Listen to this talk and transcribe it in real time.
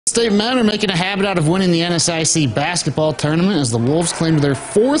State men are making a habit out of winning the NSIC basketball tournament as the Wolves claimed their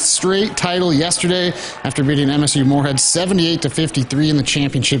fourth straight title yesterday after beating MSU Moorhead 78-53 in the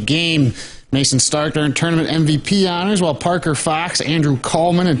championship game. Mason Stark earned tournament MVP honors, while Parker Fox, Andrew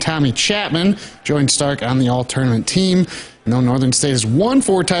Coleman, and Tommy Chapman joined Stark on the all-tournament team. And though Northern State has won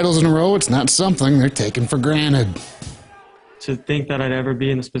 4 titles in a row, it's not something they're taking for granted. To think that I'd ever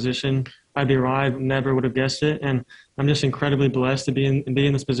be in this position, I'd be wrong. I never would have guessed it, and I'm just incredibly blessed to be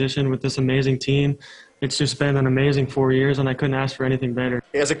in this position with this amazing team. It's just been an amazing 4 years, and I couldn't ask for anything better.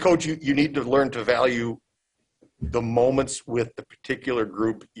 As a coach, you need to learn to value the moments with the particular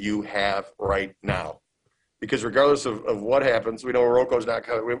group you have right now, because regardless of what happens, we know Rocco's not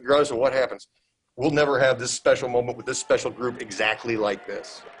coming. Regardless of what happens, we'll never have this special moment with this special group exactly like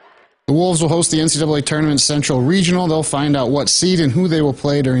this. The Wolves will host the NCAA Tournament Central Regional. They'll find out what seed and who they will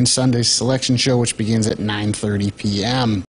play during Sunday's selection show, which begins at 9:30 p.m.